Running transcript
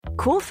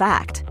Cool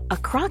fact, a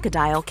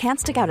crocodile can't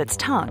stick out its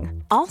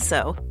tongue.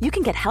 Also, you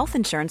can get health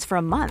insurance for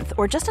a month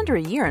or just under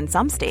a year in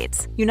some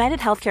states. United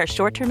Healthcare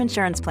short-term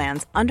insurance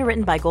plans,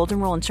 underwritten by Golden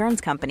Rule Insurance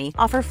Company,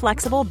 offer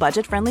flexible,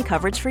 budget-friendly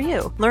coverage for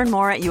you. Learn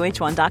more at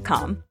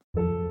uh1.com.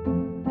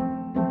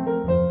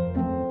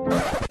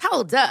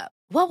 Hold up.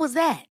 What was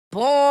that?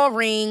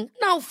 Boring.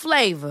 No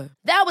flavor.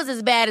 That was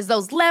as bad as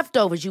those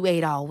leftovers you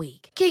ate all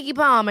week. Keke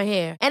Palmer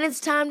here, and it's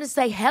time to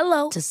say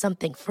hello to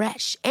something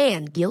fresh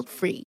and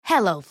guilt-free.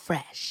 Hello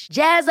Fresh.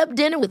 Jazz up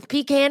dinner with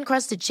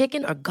pecan-crusted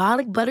chicken or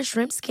garlic butter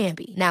shrimp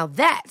scampi. Now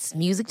that's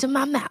music to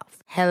my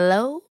mouth.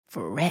 Hello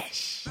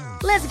Fresh.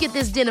 Let's get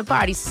this dinner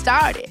party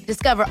started.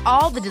 Discover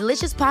all the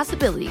delicious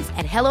possibilities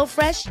at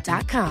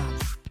hellofresh.com.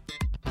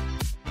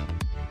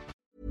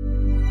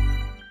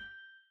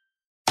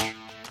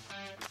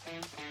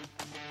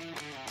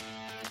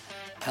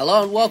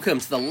 Hello and welcome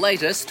to the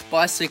latest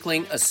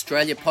Bicycling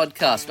Australia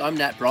podcast. I'm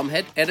Nat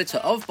Bromhead, editor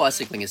of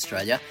Bicycling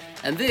Australia,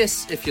 and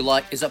this, if you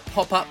like, is a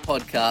pop-up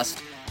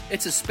podcast.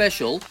 It's a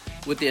special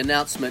with the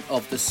announcement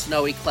of the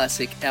Snowy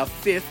Classic, our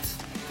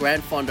 5th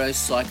Grand Fondo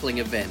cycling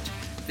event.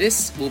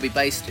 This will be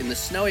based in the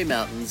Snowy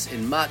Mountains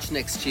in March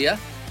next year,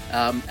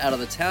 out of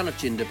the town of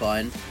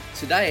Jindabyne.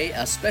 Today,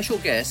 our special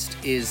guest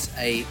is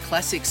a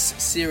Classics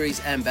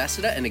Series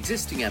ambassador, an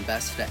existing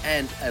ambassador,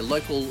 and a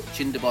local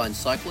Jindabyne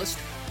cyclist,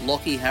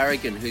 Lachie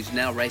Harrigan, who's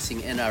now racing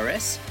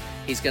NRS.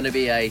 He's going to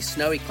be a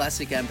Snowy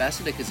Classic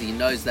ambassador because he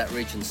knows that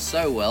region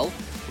so well.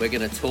 We're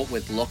going to talk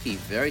with Lachie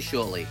very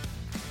shortly.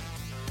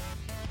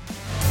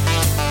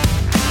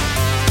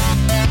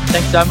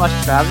 Thanks so much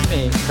for having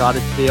me.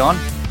 Excited to be on.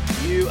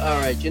 You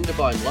are a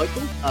Jindabyne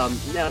local,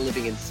 now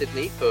living in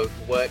Sydney for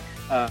work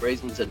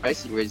reasons and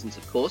racing reasons,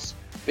 of course.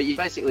 But you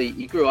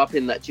grew up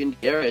in that Jindy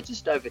area.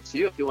 Just over to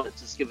you if you wanted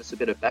to just give us a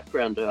bit of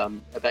background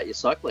about your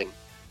cycling.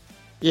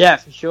 Yeah,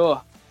 for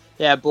sure.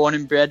 Yeah, born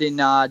and bred in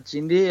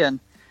Jindy and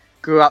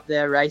grew up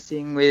there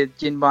racing with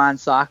Jindabyne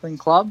Cycling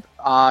Club.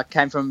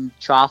 Came from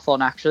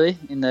triathlon actually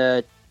in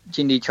the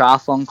Jindy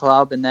Triathlon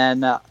Club, and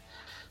then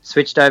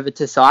switched over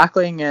to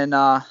cycling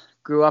and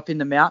grew up in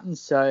the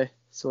mountains. So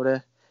sort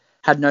of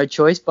had no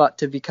choice but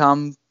to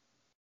become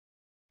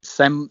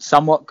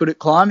somewhat good at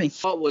climbing.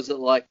 What was it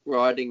like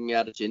riding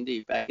out of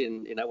Jindy back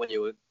in when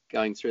you were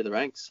going through the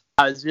ranks?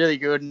 It was really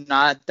good, and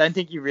I don't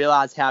think you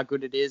realise how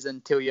good it is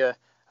until you're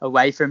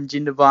away from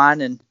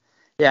Jindabyne. And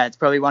yeah, it's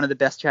probably one of the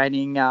best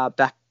training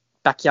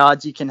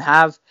backyards you can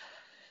have.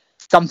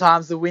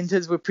 Sometimes the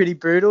winters were pretty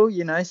brutal,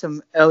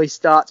 some early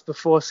starts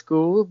before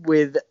school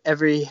with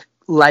every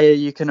layer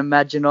you can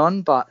imagine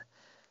on, but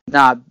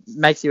it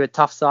makes you a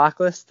tough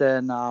cyclist.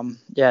 And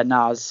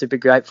I was super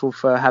grateful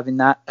for having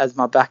that as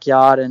my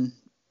backyard, and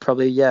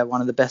probably, one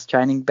of the best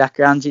training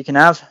backgrounds you can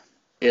have.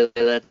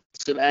 Yeah,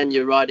 and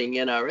you're riding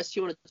NRS.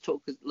 Do you want to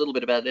talk a little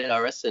bit about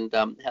NRS and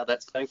how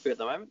that's going for you at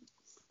the moment?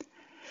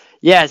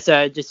 Yeah,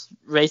 so just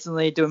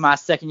recently doing my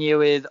second year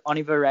with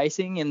Oniva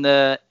Racing in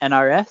the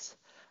NRS.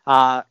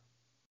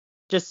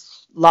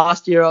 Just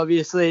last year,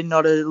 obviously,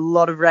 not a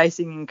lot of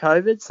racing in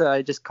COVID, so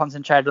I just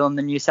concentrated on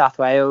the New South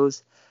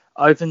Wales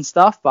Open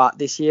stuff. But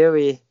this year,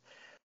 we're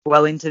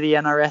well into the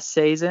NRS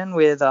season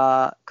with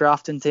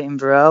Grafton to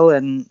Inverell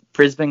and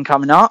Brisbane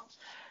coming up.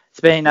 It's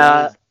been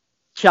a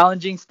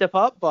challenging step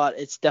up, but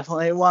it's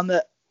definitely one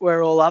that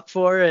we're all up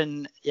for.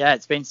 And, yeah,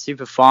 it's been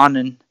super fun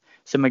and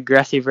some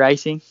aggressive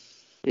racing.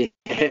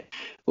 Yeah.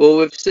 Well,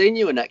 we've seen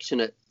you in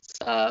action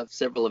at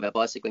several of our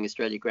Bicycling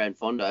Australia Grand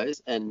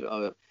Fondos, and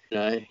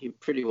you're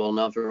pretty well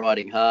known for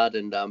riding hard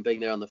and being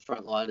there on the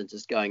front line and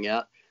just going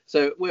out.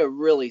 So we're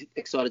really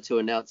excited to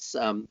announce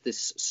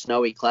this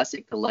Snowy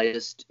Classic, the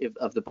latest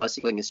of the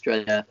Bicycling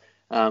Australia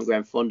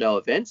Grand Fondo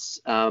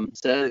events.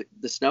 So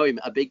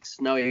a big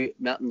Snowy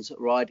Mountains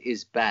ride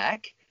is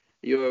back.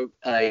 You're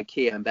a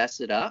key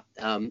ambassador.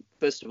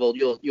 First of all,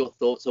 your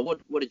thoughts, or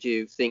what did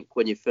you think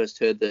when you first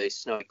heard the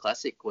Snowy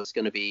Classic was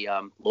going to be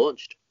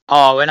launched?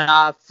 Oh, when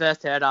I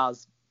first heard, I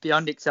was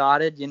beyond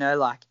excited.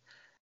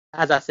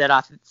 As I said,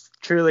 I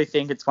truly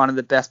think it's one of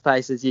the best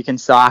places you can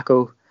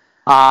cycle.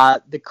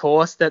 The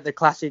course that the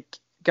Classic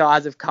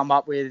guys have come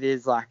up with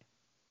is like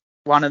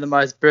one of the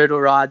most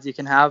brutal rides you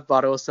can have,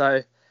 but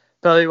also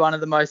probably one of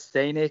the most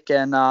scenic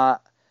and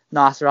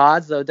nice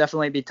rides. There'll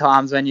definitely be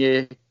times when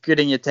you're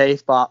gritting your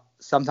teeth, but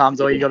sometimes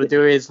all you got to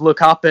do is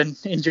look up and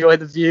enjoy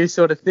the view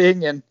sort of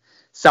thing, and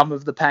some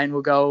of the pain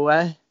will go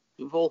away.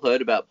 We've all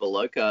heard about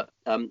Baloka.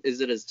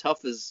 Is it as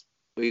tough as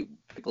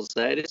people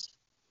say it is?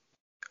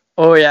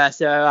 Oh, yeah.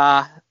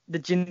 So the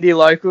Jindy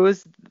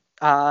locals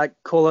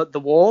call it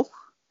the wall.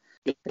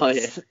 Oh,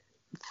 yeah.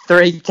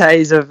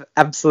 3Ks of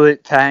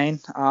absolute pain.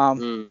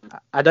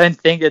 I don't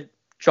think it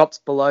drops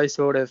below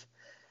sort of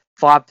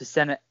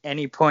 5% at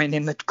any point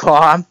in the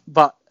climb,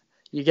 but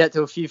you get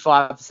to a few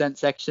 5%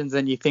 sections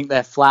and you think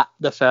they're flat.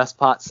 The first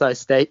part's so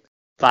steep.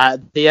 But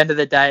at the end of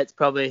the day, it's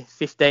probably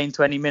 15,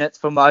 20 minutes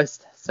for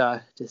most. So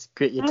just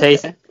grit your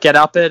teeth, get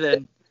up it,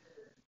 and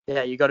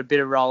yeah, you got a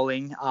bit of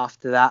rolling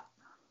after that.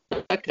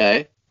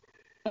 Okay.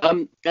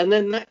 And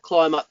then that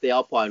climb up the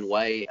Alpine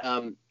Way,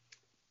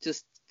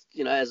 just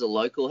as a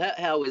local,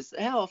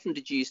 how often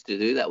did you used to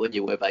do that when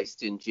you were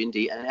based in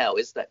Jindy, and how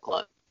is that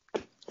climb?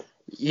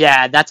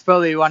 Yeah, that's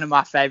probably one of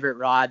my favourite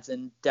rides,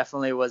 and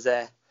definitely was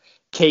a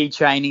key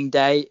training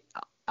day.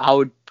 I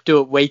would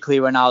do it weekly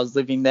when I was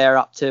living there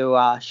up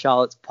to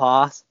Charlotte's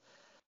Pass.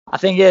 I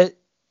think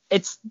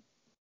it's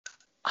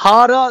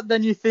harder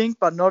than you think,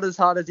 but not as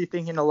hard as you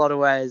think in a lot of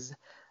ways.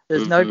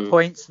 There's no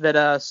points that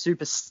are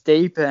super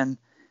steep and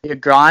you're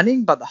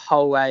grinding, but the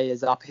whole way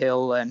is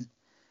uphill, and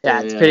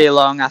it's pretty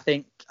long. I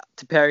think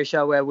to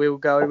Perisher, where we'll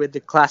go with the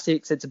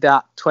classics, it's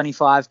about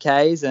 25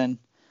 Ks, and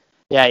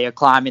you're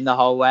climbing the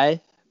whole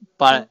way.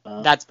 But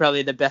that's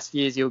probably the best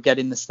views you'll get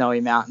in the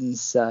snowy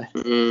mountains. So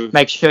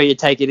make sure you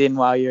take it in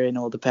while you're in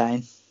all the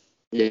pain.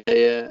 Yeah.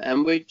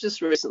 And we've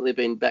just recently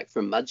been back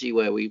from Mudgee,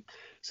 where we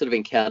sort of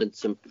encountered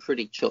some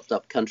pretty chopped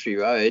up country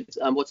roads.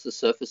 What's the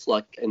surface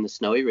like in the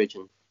snowy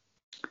region?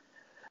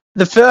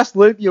 The first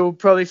loop, you'll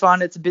probably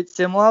find it's a bit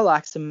similar,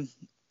 like some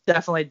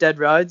definitely dead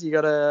roads. You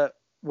got to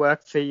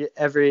work for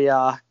every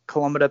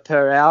kilometre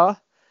per hour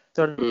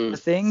sort of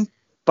thing.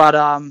 But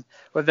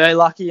we're very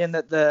lucky in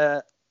that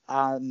the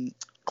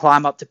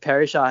climb up to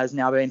Perisher has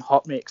now been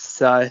hot mixed.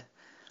 So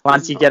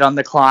once you get on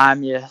the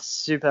climb, you're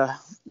super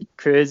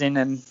cruising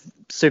and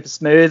super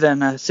smooth,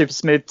 and a super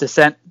smooth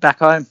descent back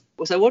home.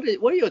 So what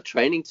are your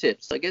training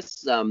tips? I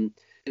guess, when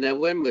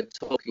we're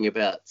talking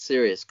about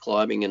serious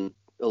climbing and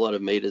a lot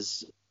of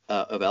meters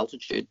of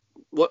altitude,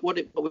 what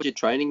would your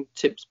training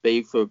tips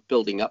be for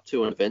building up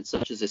to an event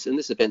such as this? And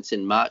this event's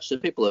in March, so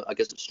people, I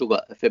guess, have still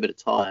got a fair bit of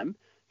time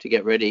to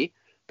get ready.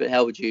 But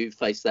how would you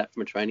face that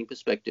from a training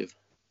perspective?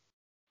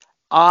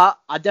 I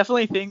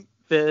definitely think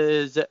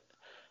there's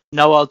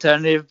no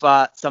alternative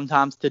but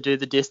sometimes to do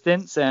the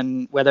distance,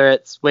 and whether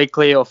it's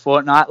weekly or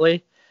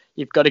fortnightly,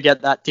 you've got to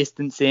get that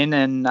distance in,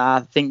 and I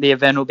think the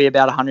event will be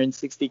about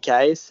 160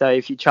 Ks. So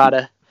if you try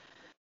to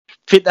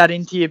fit that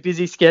into your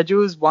busy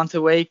schedules once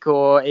a week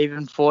or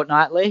even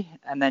fortnightly,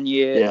 and then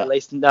you at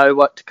least know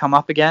what to come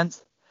up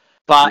against.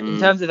 But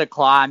in terms of the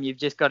climb, you've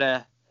just got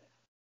to,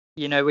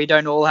 we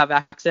don't all have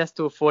access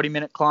to a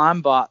 40-minute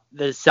climb, but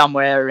there's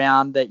somewhere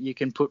around that you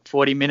can put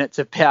 40 minutes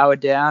of power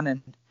down,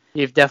 and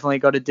you've definitely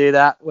got to do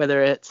that,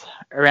 whether it's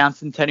around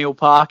Centennial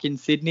Park in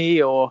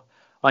Sydney or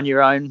on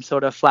your own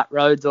sort of flat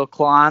roads or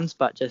climbs.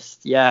 But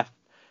just,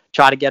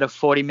 try to get a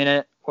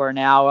 40-minute or an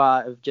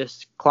hour of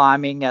just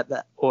climbing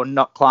or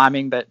not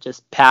climbing, but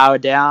just power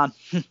down.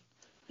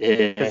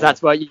 Because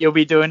that's what you'll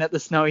be doing at the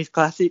Snowies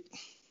Classic.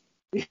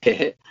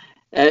 Yeah.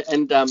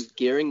 And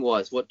gearing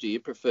wise, what do you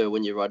prefer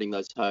when you're riding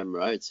those home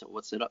roads?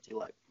 What setup do you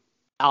like?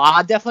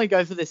 I definitely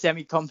go for the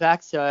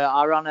semi-compact. So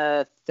I run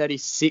a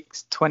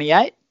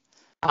 36-28,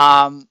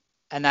 and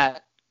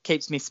that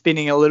keeps me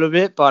spinning a little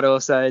bit, but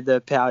also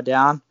the power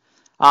down.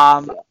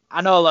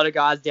 I know a lot of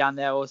guys down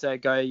there also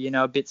go,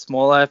 a bit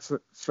smaller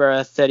for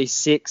a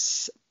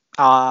 36,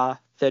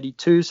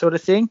 32 sort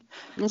of thing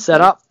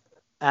setup.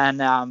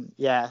 And a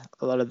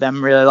lot of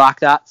them really like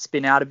that,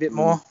 spin out a bit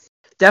more.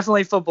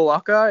 Definitely for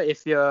Bolocco,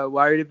 if you're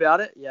worried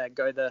about it,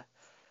 go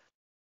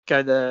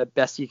the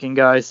best you can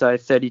go. So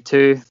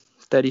 32,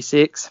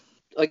 36.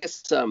 I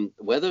guess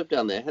weather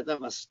down there, that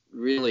must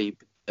really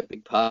be a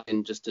big part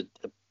in just a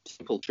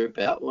simple trip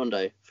out one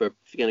day. If you're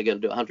going to go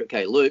and do a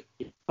 100K loop,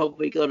 you've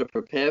probably got to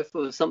prepare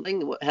for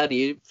something. How do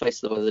you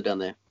face the weather down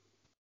there?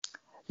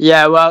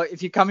 Yeah, well,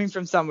 if you're coming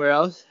from somewhere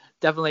else,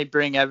 definitely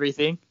bring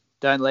everything.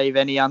 Don't leave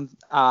any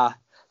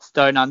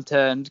stone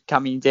unturned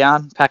coming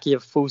down. Pack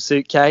your full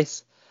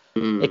suitcase.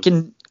 It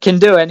can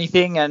do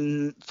anything,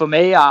 and for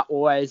me, I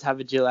always have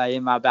a gilet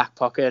in my back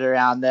pocket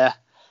around there.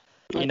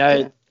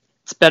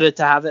 It's better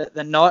to have it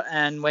than not,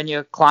 and when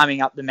you're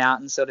climbing up the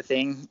mountain sort of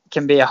thing, it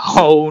can be a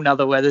whole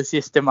nother weather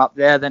system up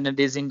there than it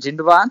is in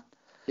Jindabyne,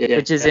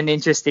 which is an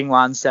interesting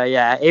one. So,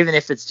 even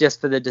if it's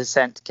just for the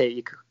descent to keep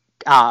you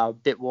a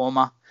bit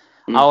warmer,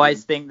 I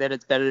always think that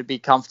it's better to be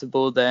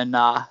comfortable than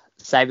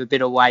save a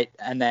bit of weight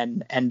and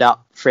then end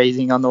up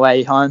freezing on the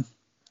way home.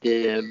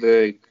 Yeah,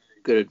 very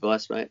good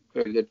advice, mate.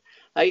 Very good.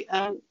 Hey,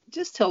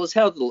 just tell us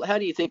how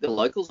do you think the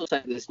locals will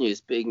take this news?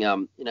 Being,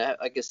 I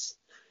guess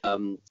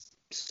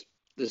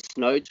the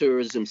snow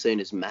tourism scene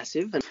is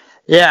massive.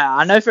 Yeah,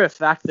 I know for a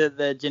fact that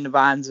the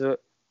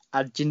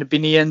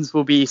Jindabynians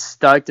will be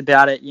stoked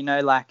about it.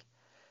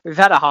 We've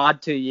had a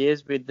hard 2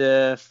 years with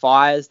the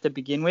fires to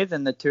begin with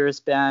and the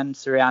tourist ban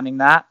surrounding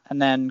that,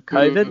 and then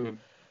COVID.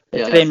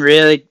 It's been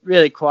really,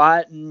 really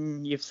quiet,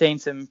 and you've seen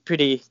some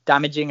pretty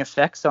damaging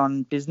effects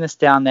on business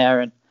down there,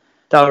 and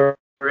they'll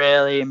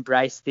really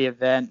embrace the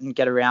event and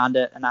get around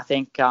it. And I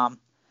think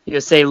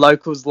you'll see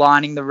locals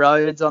lining the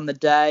roads on the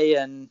day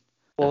and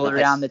all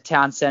around the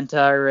town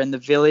centre and the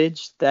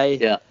village.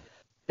 They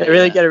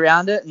really get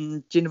around it,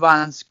 and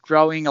Jindabyne's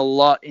growing a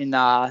lot in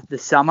the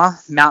summer.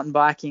 Mountain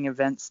biking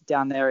events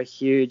down there are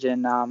huge,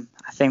 and I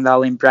think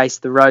they'll embrace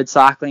the road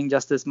cycling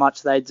just as much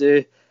as they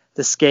do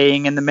the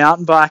skiing and the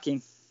mountain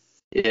biking.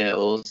 Yeah,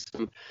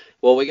 awesome.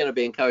 Well, we're going to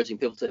be encouraging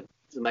people to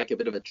make a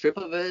bit of a trip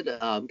of it,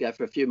 go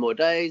for a few more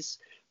days.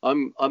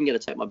 I'm going to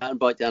take my mountain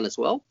bike down as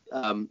well,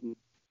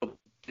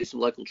 do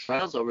some local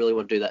trails. I really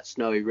want to do that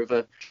Snowy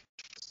River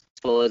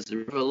well as the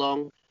river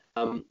along.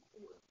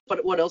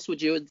 But what else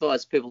would you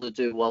advise people to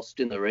do whilst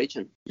in the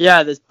region?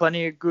 Yeah, there's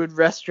plenty of good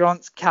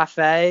restaurants,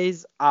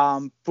 cafes.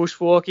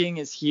 Bushwalking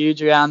is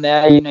huge around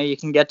there. You know, you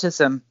can get to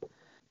some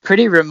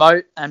pretty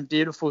remote and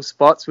beautiful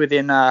spots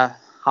within a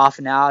half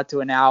an hour to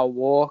an hour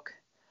walk.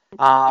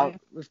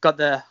 We've got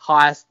the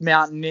highest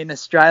mountain in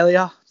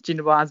Australia,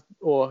 Jindabyne's,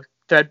 or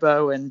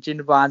Thredbo and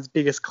Jindabyne's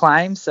biggest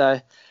claim. So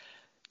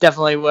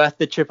definitely worth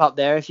the trip up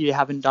there if you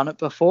haven't done it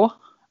before.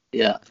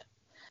 Yeah.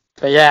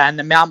 But yeah, and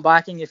the mountain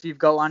biking, if you've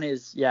got one,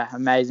 is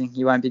amazing.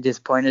 You won't be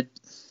disappointed.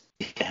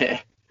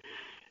 Yeah.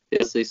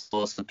 Yes, I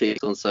saw some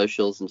pics on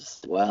socials and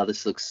just, wow,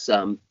 this looks,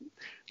 well,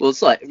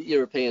 it's like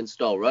European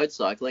style road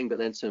cycling, but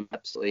then some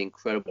absolutely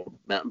incredible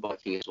mountain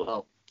biking as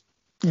well.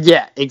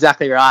 Yeah,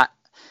 exactly right.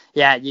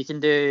 Yeah, you can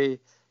do,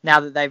 now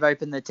that they've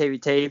opened the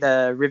TVT,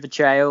 the River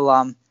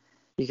Trail,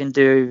 you can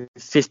do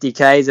 50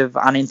 Ks of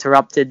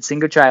uninterrupted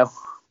single trail.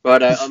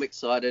 Righto, I'm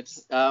excited.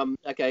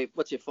 Okay,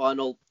 what's your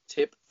final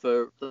tip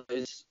for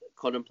those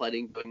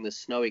contemplating doing the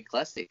Snowy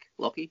Classic,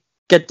 Lachie?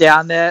 Get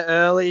down there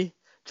early,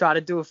 try to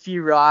do a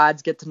few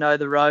rides, get to know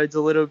the roads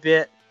a little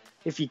bit.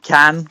 If you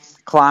can,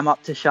 climb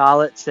up to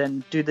Charlotte's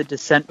and do the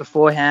descent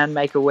beforehand,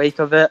 make a week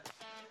of it.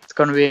 It's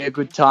going to be a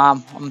good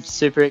time. I'm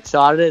super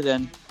excited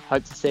and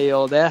hope to see you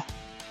all there.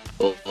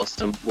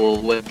 Awesome.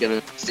 Well, we're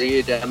going to see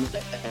you down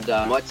there. And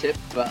my tip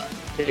for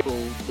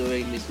people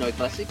doing the Snow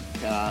Classic,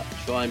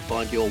 try and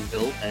find your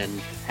will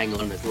and hang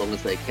on as long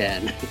as they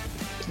can.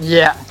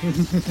 Yeah.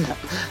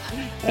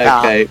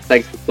 Okay,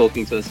 thanks for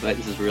talking to us, mate.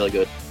 This is really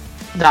good.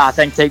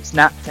 Thanks heaps,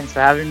 Nat. Thanks for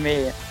having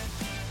me.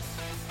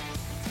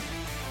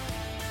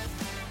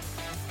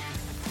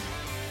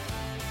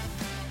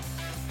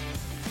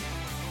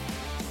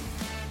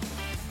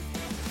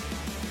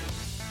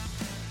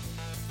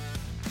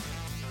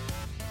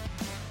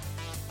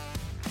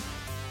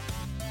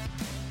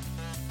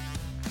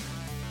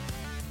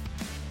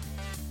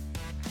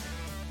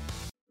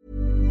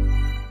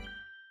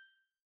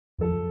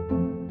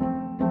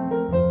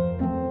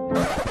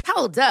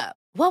 Hold up.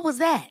 What was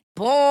that?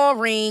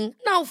 Boring.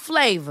 No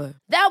flavor.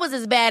 That was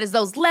as bad as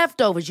those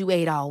leftovers you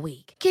ate all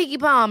week. Keke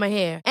Palmer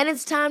here. And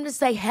it's time to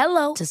say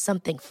hello to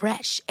something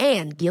fresh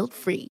and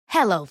guilt-free.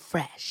 Hello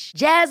Fresh.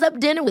 Jazz up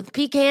dinner with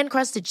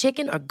pecan-crusted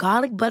chicken or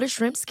garlic butter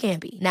shrimp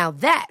scampi. Now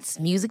that's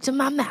music to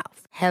my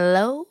mouth.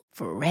 Hello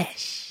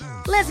Fresh.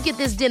 Let's get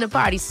this dinner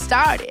party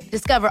started.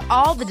 Discover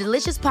all the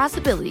delicious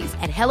possibilities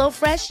at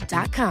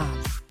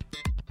HelloFresh.com.